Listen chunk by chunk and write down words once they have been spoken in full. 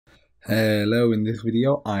Hello, in this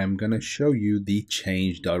video I am going to show you the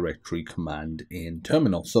change directory command in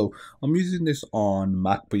terminal. So I'm using this on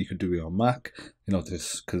Mac, but you could do it on Mac,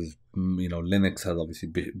 this because Linux has obviously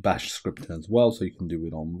bash scripting as well, so you can do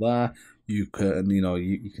it on that. You can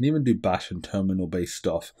you can even do bash and terminal based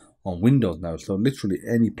stuff on Windows now, so literally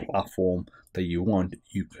any platform that you want,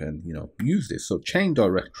 you can use this. So change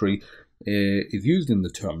directory is used in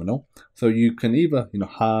the terminal, so you can either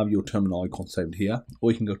have your terminal icon saved here,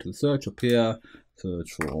 or you can go to the search up here,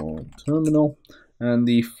 search for terminal, and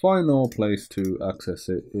the final place to access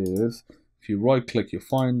it is if you right click your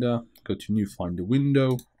finder, go to new finder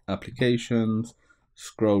window, applications,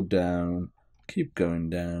 scroll down, keep going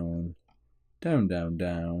down,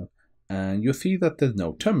 down, and you'll see that there's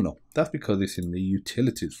no terminal. That's because it's in the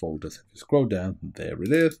utilities folder. So if you scroll down, there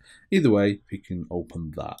it is. Either way, we can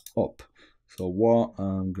open that up. So what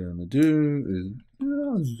I'm gonna do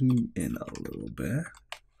is zoom in a little bit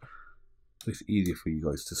so it's easier for you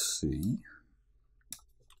guys to see.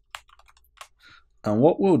 And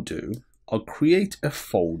what we'll do, I'll create a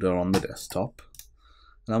folder on the desktop,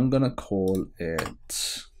 and I'm gonna call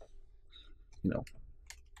it,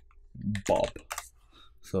 Bob.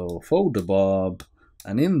 So folder Bob,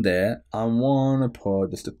 and in there I want to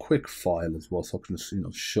put just a quick file as well, so I can just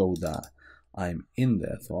show that I'm in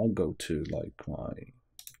there. So I'll go to like my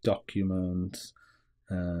documents,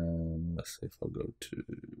 and let's say if I go to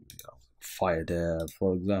fire dev,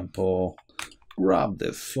 for example, grab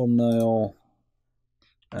this thumbnail,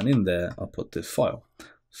 and in there I'll put this file.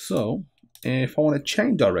 So if I want to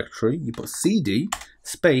change directory, you put cd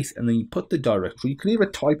space and then you put the directory. You can either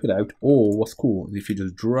type it out, or what's cool is if you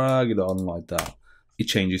just drag it on like that, it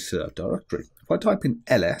changes to that directory. If I type in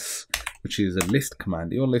ls, which is a list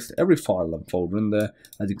command, it'll list every file and folder in there.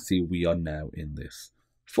 As you can see, we are now in this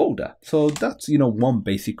folder. So that's one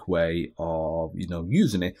basic way of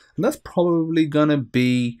using it, and that's probably gonna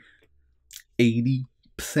be 80%,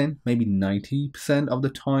 maybe 90% of the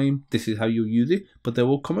time this is how you'll use it, but there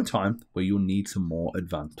will come a time where you'll need some more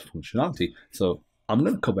advanced functionality. So I'm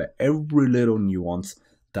going to cover every little nuance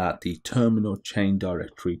that the terminal change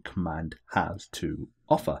directory command has to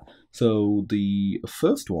offer. So the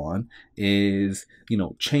first one is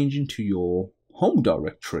changing to your home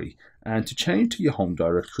directory. And to change to your home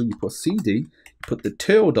directory, you put cd, put the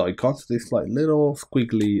tilde icon, so this like little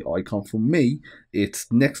squiggly icon. For me,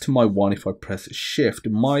 it's next to my one. If I press shift,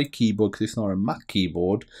 my keyboard, because it's not a Mac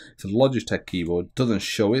keyboard, it's a Logitech keyboard, doesn't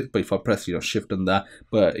show it, but if I press shift on that,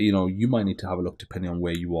 but you might need to have a look depending on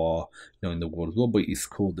where you are in the world as well, but it's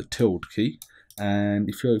called the tilde key. And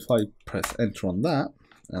if I press enter on that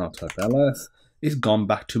and I'll type ls, it's gone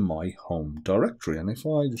back to my home directory. And if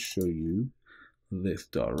I just show you this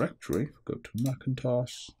directory, go to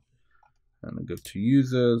Macintosh and I go to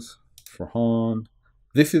users for Han,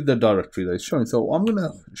 this is the directory that it's showing. So I'm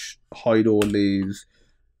gonna hide all these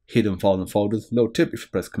hidden files and folders. Little tip, if you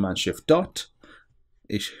press command shift dot,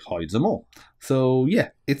 it hides them all. So yeah,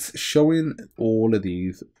 it's showing all of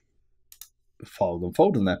these files and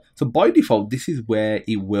folders now. So by default, this is where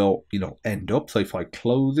it will end up. So if I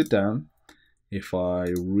close it down, if I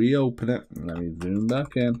reopen it, let me zoom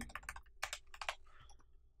back in,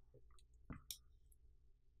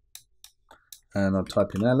 and I'll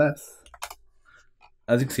type in ls,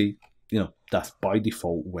 as you can see, that's by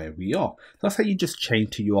default where we are. That's how you just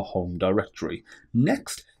change to your home directory.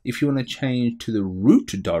 Next, if you want to change to the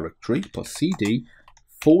root directory, put cd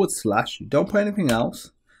 /, don't put anything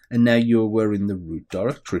else, and now we're in the root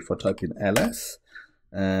directory. If I type in ls,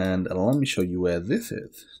 and let me show you where this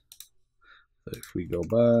is. So if we go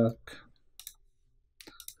back,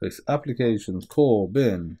 so it's applications, core,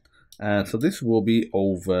 bin, and so this will be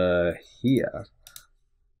over here,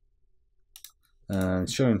 and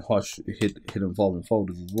showing hidden files and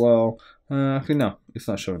folders as well. Actually no, it's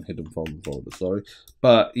not showing hidden files and folders, sorry,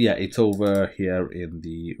 but yeah, it's over here in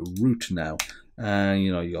the root now. And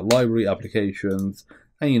you got library, applications,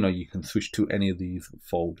 and you can switch to any of these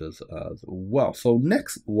folders as well. So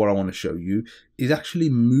next, what I want to show you is actually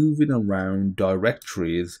moving around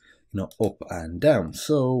directories up and down.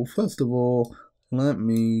 So first of all, let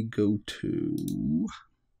me go to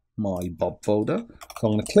my Bob folder. So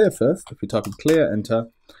I'm going to clear first. If you type in clear,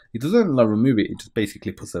 enter, it doesn't remove it, it just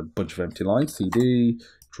basically puts a bunch of empty lines. CD,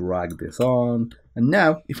 drag this on, and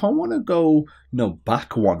now if I want to go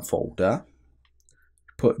back one folder,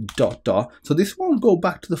 put dot. So this won't go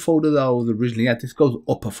back to the folder that I was originally at, this goes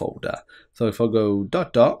up a folder. So if I go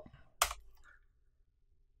dot,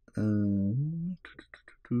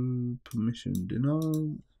 permission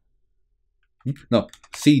denied. No,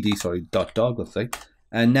 cd, sorry, dot, let's say,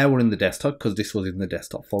 And now we're in the desktop because this was in the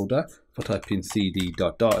desktop folder. If I type in cd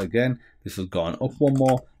dot dot again, this has gone up one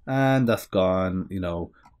more, and that's gone, you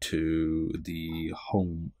know, to the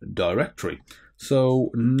home directory.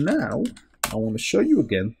 So now I want to show you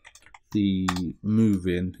again the move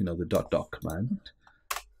in, you know, the dot dot command.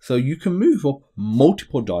 So you can move up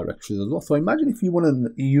multiple directories as well. So imagine if you want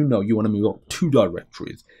to, you want to move up 2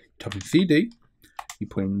 directories. Type in cd, you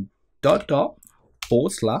put in dot dot /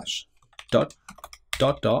 dot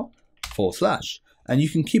 / and you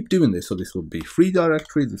can keep doing this. So this will be 3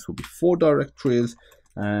 directories, this will be 4 directories,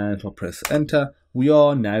 and if I press enter, we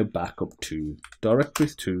are now back up 2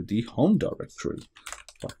 directories to the home directory.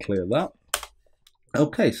 So I'll clear that.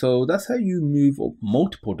 Okay, so that's how you move up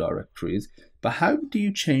multiple directories, but how do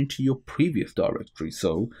you change to your previous directory?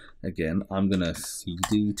 So again, I'm gonna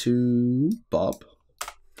cd to Bob,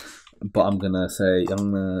 but I'm gonna say,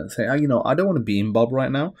 you know, I don't want to be in Bob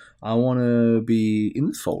right now. I want to be in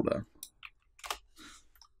this folder.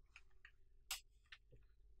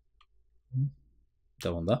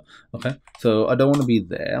 Don't want that. Okay, so I don't want to be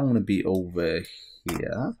there. I want to be over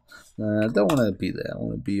here. I don't want to be there. I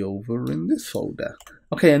want to be over in this folder.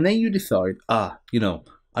 Okay, and then you decide, you know,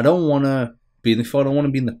 I don't want to be in this folder. I want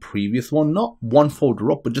to be in the previous one, not one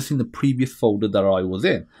folder up, but just in the previous folder that I was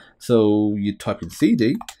in. So you type in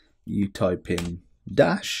cd, you type in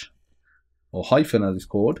dash or hyphen as it's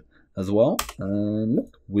called as well, and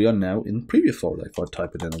look, we are now in the previous folder. If I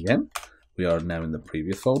type it in again, we are now in the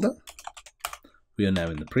previous folder. We are now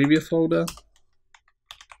in the previous folder.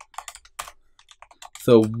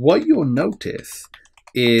 So what you'll notice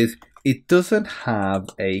is it doesn't have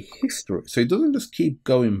a history. So it doesn't just keep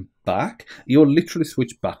going back. You'll literally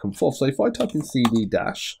switch back and forth. So if I type in cd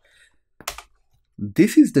dash,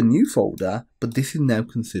 this is the new folder, but this is now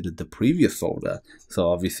considered the previous folder. So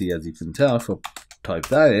obviously, as you can tell, if I type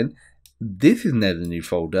that in, this is now the new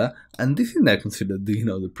folder, and this is now considered the, you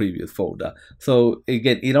know, the previous folder. So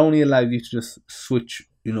again, it only allows you to just switch,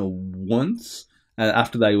 you know, once, and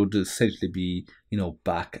after that it would essentially be, you know,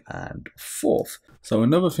 back and forth. So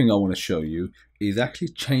another thing I want to show you is actually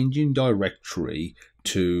changing directory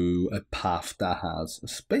to a path that has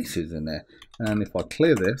spaces in it. And if I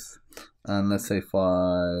clear this, and let's say if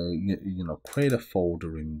I, you know, create a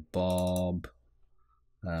folder in Bob,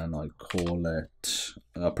 and I call it,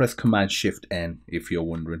 press Command Shift N if you're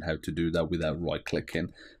wondering how to do that without right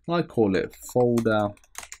clicking. I call it folder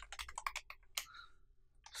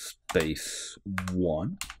space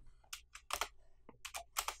 1.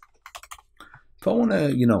 If I want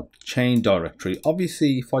to, you know, change directory,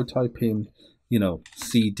 obviously if I type in, you know,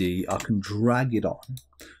 cd, I can drag it on.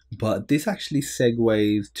 But this actually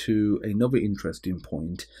segues to another interesting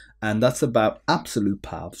point, and that's about absolute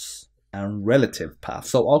paths and relative path.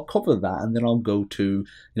 So I'll cover that, and then I'll go to, you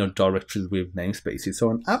know, directories with namespaces. So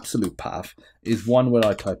an absolute path is one where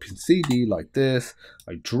I type in cd like this,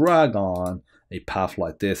 I drag on a path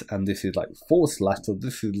like this, and this is like /. So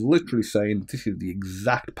this is literally saying this is the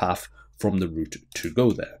exact path from the root to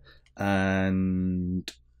go there.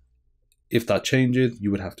 And if that changes,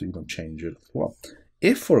 you would have to, you know, change it as well.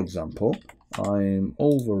 If, for example, I'm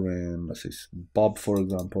over in, let's say, Bob, for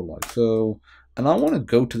example, like so, and I want to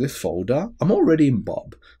go to this folder, I'm already in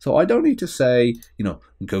Bob. So I don't need to say, you know,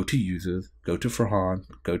 go to users, go to Farhan,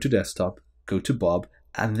 go to desktop, go to Bob,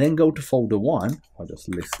 and then go to folder 1. I'll just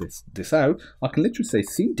list this out. I can literally say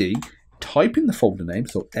cd, type in the folder name,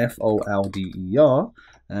 so folder,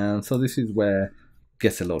 and so this is where it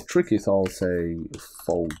gets a little tricky. So I'll say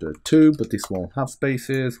folder 2, but this won't have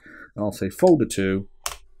spaces, and I'll say folder 2,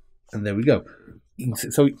 and there we go.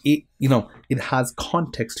 So it, you know, it has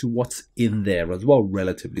context to what's in there as well,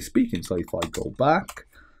 relatively speaking. So if I go back,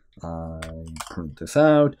 I print this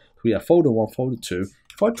out, we have folder 1, folder 2.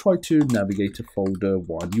 If I try to navigate to folder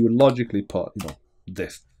 1, you would logically put, you know,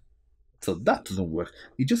 this. So that doesn't work.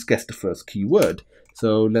 It just gets the first keyword.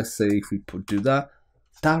 So let's say if we do that,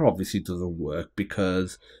 that obviously doesn't work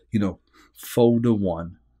because, you know, folder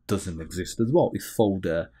 1 doesn't exist as well. It's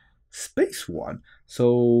folder space 1.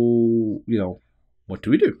 So, you know, what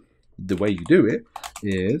do we do? The way you do it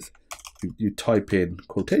is you type in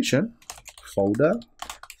quotation, folder,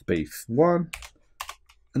 space 1,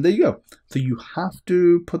 and there you go. So you have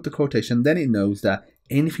to put the quotation, then it knows that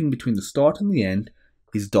anything between the start and the end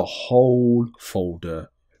is the whole folder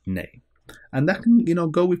name. And that can, you know,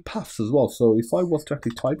 go with paths as well. So if I was to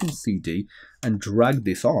actually type in cd and drag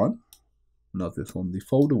this on, not this one, the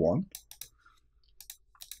folder 1,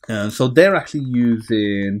 and so they're actually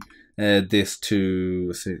using this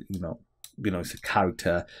to, you know, it's a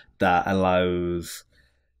character that allows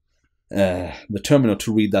the terminal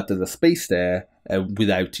to read that there's a space there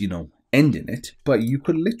without, you know, ending it, but you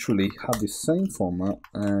could literally have the same format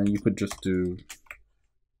and you could just do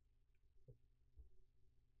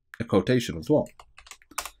a quotation as well.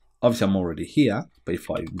 Obviously I'm already here, but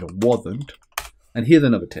if I wasn't, and here's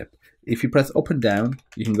another tip. If you press up and down,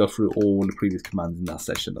 you can go through all the previous commands in that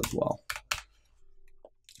session as well.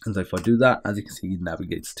 And so if I do that, as you can see, it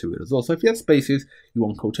navigates to it as well. So if you have spaces, you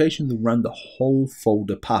want quotations around the whole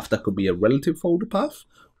folder path. That could be a relative folder path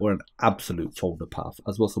or an absolute folder path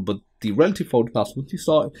as well. So, but the relative folder path, once you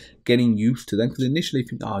start getting used to them, because initially you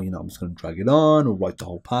think, oh, I'm just going to drag it on or write the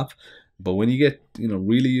whole path. But when you get,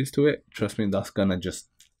 really used to it, trust me, that's going to just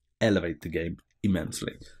elevate the game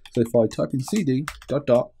immensely. So if I type in cd ...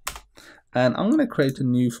 and I'm going to create a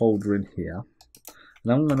new folder in here,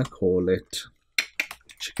 and I'm going to call it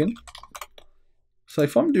chicken. So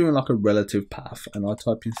if I'm doing like a relative path and I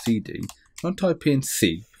type in cd, I type in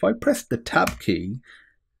C, if I press the tab key,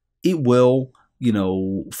 it will,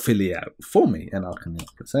 fill it out for me, and I can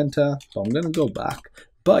press enter. So I'm going to go back,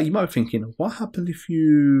 but you might be thinking, what happens if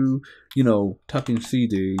you, type in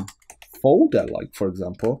cd folder, like for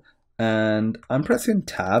example, and I'm pressing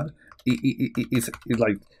tab, it's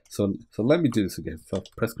like, so let me do this again. So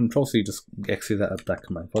press Control C, just exit out of that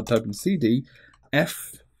command. If I type in cd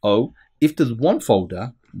FO, if there's one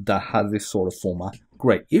folder that has this sort of format,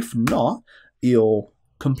 great. If not, you'll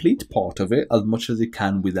complete part of it as much as you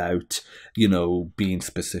can without, being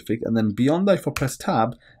specific. And then beyond that, if I press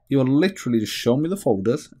tab, you'll literally just show me the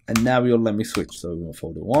folders, and now you'll let me switch. So we want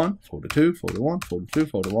folder 1, folder 2, folder 1, folder 2,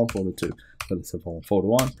 folder 1, folder 2. So let's have folder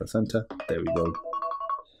 1, press enter, there we go.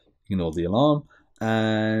 Ignore the alarm.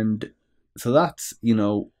 And so that's,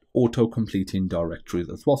 auto-completing directories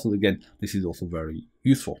as well. So again, this is also very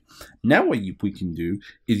useful. Now what we can do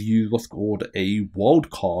is use what's called a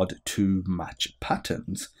wildcard to match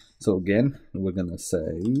patterns. So again, we're going to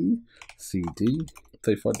say cd.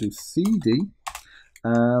 So if I do cd,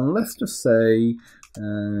 and let's just say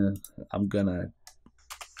I'm going to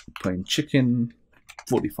put in chicken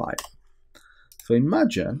 45. So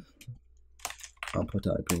imagine I'll put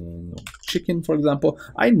in chicken, for example.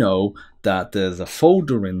 I know that there's a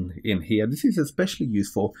folder in here. This is especially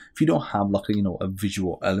useful if you don't have like a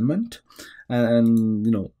visual element, and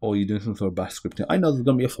or you're doing some sort of bash scripting. I know there's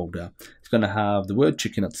going to be a folder. It's going to have the word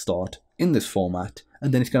chicken at the start in this format,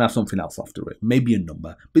 and then it's going to have something else after it, maybe a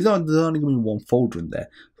number. But there's only going to be one folder in there.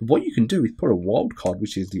 So what you can do is put a wildcard,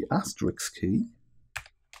 which is the asterisk key,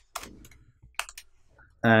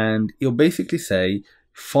 and it'll basically say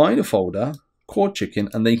find a folder called chicken,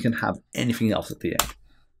 and then you can have anything else at the end.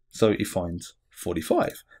 So it finds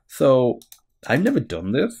 45. So I've never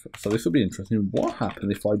done this, so this will be interesting. What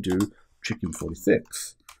happens if I do chicken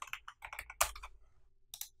 46?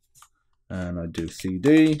 And I do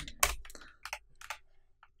cd.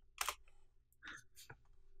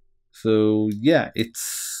 So yeah,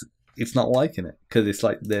 it's not liking it, because it's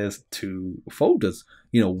like there's two folders,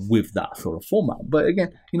 with that sort of format. But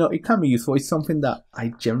again, it can be useful. It's something that I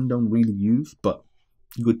generally don't really use, but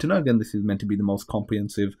good to know. Again, this is meant to be the most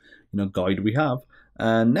comprehensive, guide we have.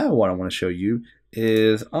 And now what I want to show you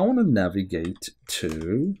is I want to navigate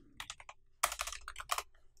to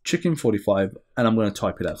chicken 45, and I'm going to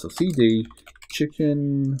type it out. So cd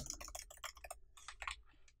chicken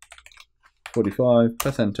 45,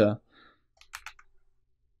 press enter.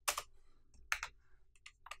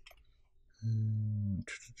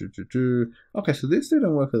 Okay, so this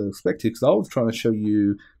didn't work as expected, because I was trying to show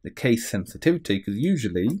you the case sensitivity, because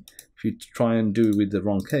usually if you try and do it with the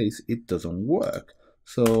wrong case, it doesn't work.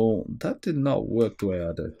 So that did not work the way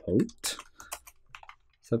I'd hoped.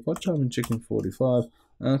 So if I try in chicken 45,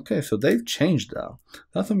 okay, so they've changed that.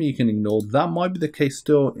 That's something you can ignore. That might be the case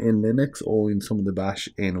still in Linux or in some of the bash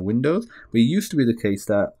in Windows, but it used to be the case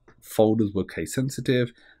that folders were case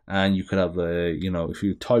sensitive, and you could have a, if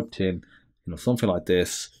you typed in something like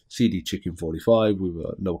this, cd chicken 45 with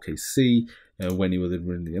a lowercase c, when it was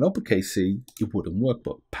really an uppercase C, it wouldn't work,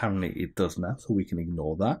 but apparently it does now, so we can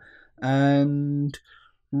ignore that. And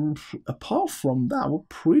apart from that, we're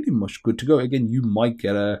pretty much good to go. Again, you might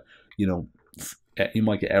get a, you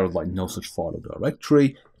might get errors like no such file or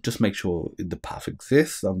directory. Just make sure the path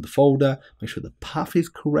exists on the folder. Make sure the path is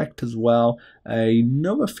correct as well.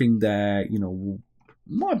 Another thing that,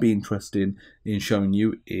 might be interesting in showing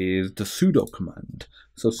you is the sudo command.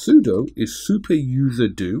 So sudo is super user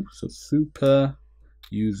do. So super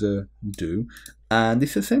user do, and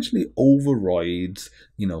this essentially overrides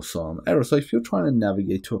some errors. So if you're trying to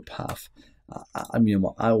navigate to a path,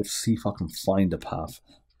 I'll see if I can find a path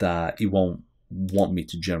that it won't want me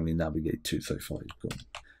to generally navigate to. So if I go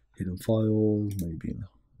hidden files,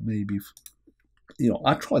 maybe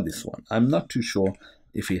I tried this one. I'm not too sure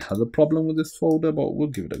if he has a problem with this folder, but we'll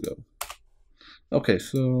give it a go. Okay,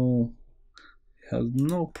 so he has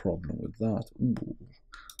no problem with that. Ooh,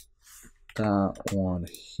 that one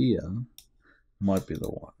here might be the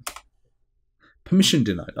one. Permission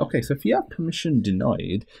denied. Okay, so if you have permission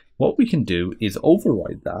denied, what we can do is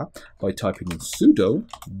override that by typing in sudo,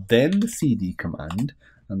 then the cd command,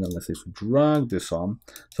 and then let's say if we drag this on.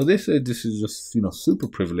 So this is just, you know, super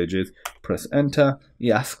privileges. Press enter.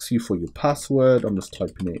 It asks you for your password. I'm just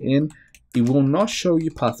typing it in. It will not show you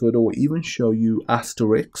password or even show you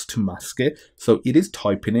asterisks to mask it. So it is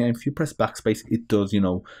typing it, and if you press backspace, it does, you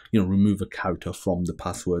know, remove a character from the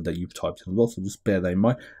password that you've typed in as well. So just bear that in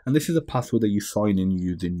mind. And this is a password that you sign in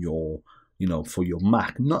using your, you know, for your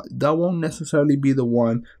Mac. Not that won't necessarily be the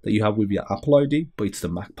one that you have with your Apple ID, but it's the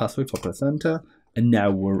Mac password. So press enter, and now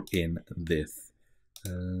we're in this.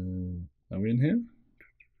 Are we in here?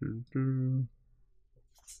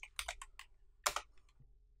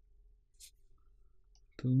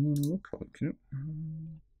 Doesn't look like it.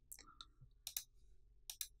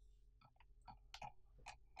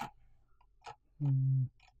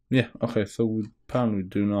 Yeah, okay, so we apparently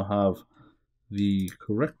do not have the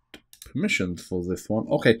correct permissions for this one.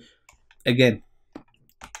 Okay, again,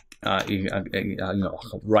 you know,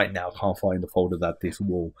 right now I can't find the folder that this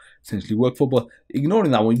will essentially work for, but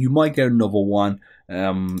ignoring that one, you might get another one,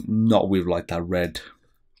 not with like that red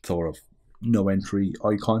sort of no entry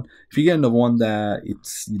icon. If you get another one that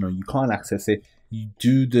it's, you know, you can't access it, you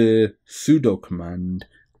do the sudo command,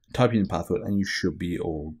 type in the password, and you should be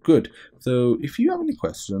all good. So if you have any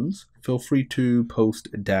questions, feel free to post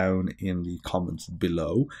down in the comments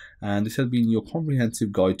below. And this has been your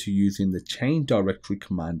comprehensive guide to using the change directory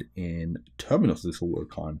command in terminal. So this will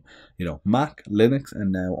work on, you know, Mac, Linux,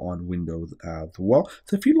 and now on Windows as well.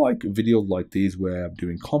 So if you like videos like these where I'm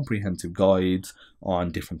doing comprehensive guides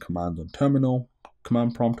on different commands on terminal,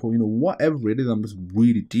 command prompt, or, you know, whatever it is, I'm just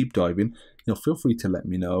really deep diving, you know, feel free to let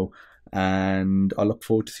me know. And I look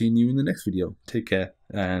forward to seeing you in the next video. Take care,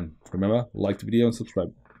 and remember, like the video and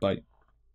subscribe. Bye.